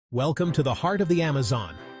Welcome to the heart of the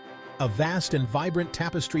Amazon, a vast and vibrant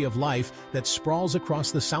tapestry of life that sprawls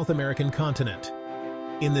across the South American continent.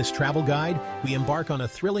 In this travel guide, we embark on a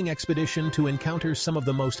thrilling expedition to encounter some of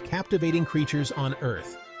the most captivating creatures on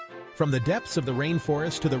Earth. From the depths of the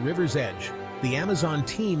rainforest to the river's edge, the Amazon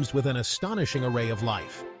teems with an astonishing array of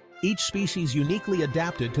life, each species uniquely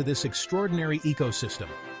adapted to this extraordinary ecosystem.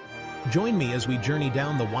 Join me as we journey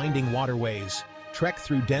down the winding waterways, trek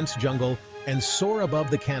through dense jungle, and soar above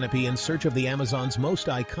the canopy in search of the Amazon's most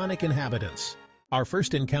iconic inhabitants. Our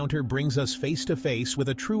first encounter brings us face to face with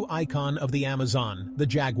a true icon of the Amazon, the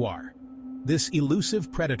jaguar. This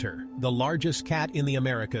elusive predator, the largest cat in the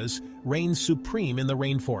Americas, reigns supreme in the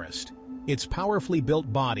rainforest. Its powerfully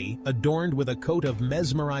built body, adorned with a coat of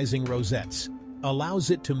mesmerizing rosettes, allows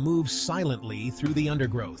it to move silently through the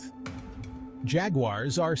undergrowth.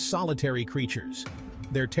 Jaguars are solitary creatures,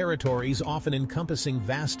 their territories often encompassing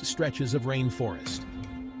vast stretches of rainforest.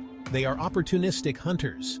 They are opportunistic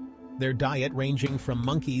hunters, their diet ranging from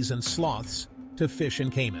monkeys and sloths to fish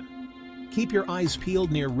and caiman. Keep your eyes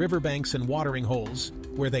peeled near riverbanks and watering holes,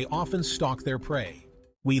 where they often stalk their prey.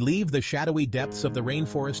 We leave the shadowy depths of the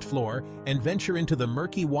rainforest floor and venture into the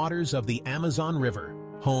murky waters of the Amazon River,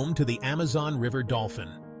 home to the Amazon River dolphin.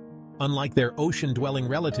 Unlike their ocean-dwelling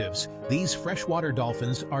relatives, these freshwater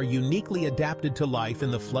dolphins are uniquely adapted to life in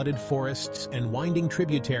the flooded forests and winding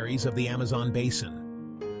tributaries of the Amazon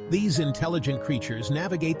basin. These intelligent creatures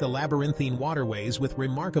navigate the labyrinthine waterways with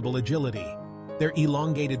remarkable agility, their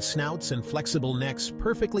elongated snouts and flexible necks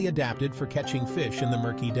perfectly adapted for catching fish in the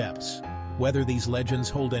murky depths. Whether these legends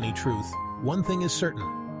hold any truth, one thing is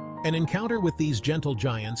certain: an encounter with these gentle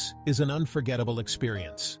giants is an unforgettable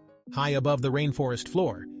experience. High above the rainforest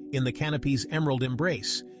floor, in the canopy's emerald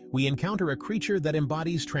embrace, we encounter a creature that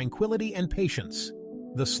embodies tranquility and patience: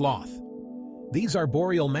 the sloth. These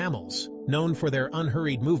arboreal mammals, known for their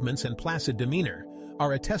unhurried movements and placid demeanor,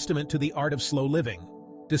 are a testament to the art of slow living.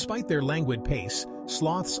 Despite their languid pace,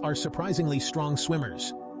 sloths are surprisingly strong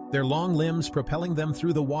swimmers, their long limbs propelling them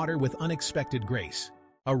through the water with unexpected grace.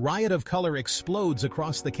 A riot of color explodes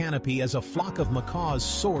across the canopy as a flock of macaws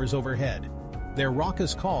soars overhead, their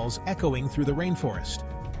raucous calls echoing through the rainforest.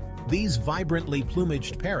 These vibrantly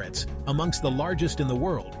plumaged parrots, amongst the largest in the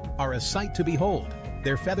world, are a sight to behold,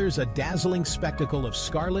 their feathers a dazzling spectacle of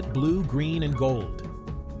scarlet, blue, green, and gold.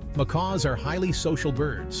 Macaws are highly social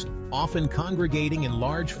birds, often congregating in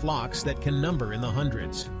large flocks that can number in the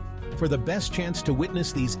hundreds. For the best chance to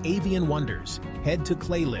witness these avian wonders, head to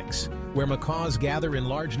Clay Licks, where macaws gather in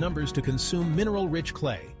large numbers to consume mineral-rich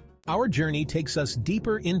clay. Our journey takes us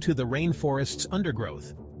deeper into the rainforest's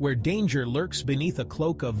undergrowth, where danger lurks beneath a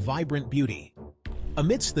cloak of vibrant beauty.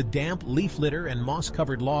 Amidst the damp leaf litter and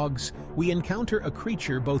moss-covered logs, we encounter a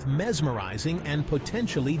creature both mesmerizing and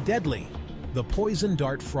potentially deadly: the poison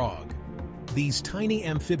dart frog. These tiny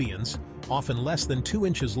amphibians, often less than 2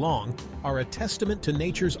 inches long, are a testament to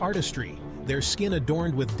nature's artistry, their skin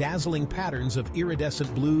adorned with dazzling patterns of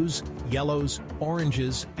iridescent blues, yellows,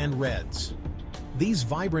 oranges, and reds. These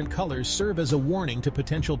vibrant colors serve as a warning to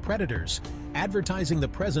potential predators, advertising the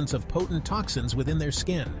presence of potent toxins within their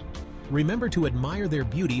skin. Remember to admire their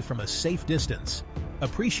beauty from a safe distance,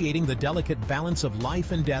 appreciating the delicate balance of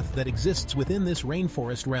life and death that exists within this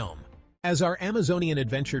rainforest realm. As our Amazonian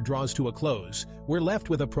adventure draws to a close, we're left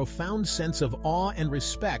with a profound sense of awe and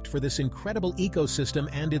respect for this incredible ecosystem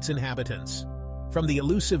and its inhabitants. From the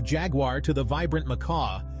elusive jaguar to the vibrant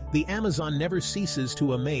macaw, the Amazon never ceases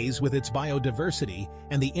to amaze with its biodiversity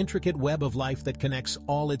and the intricate web of life that connects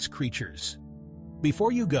all its creatures.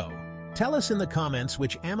 Before you go, tell us in the comments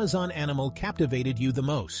which Amazon animal captivated you the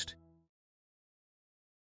most.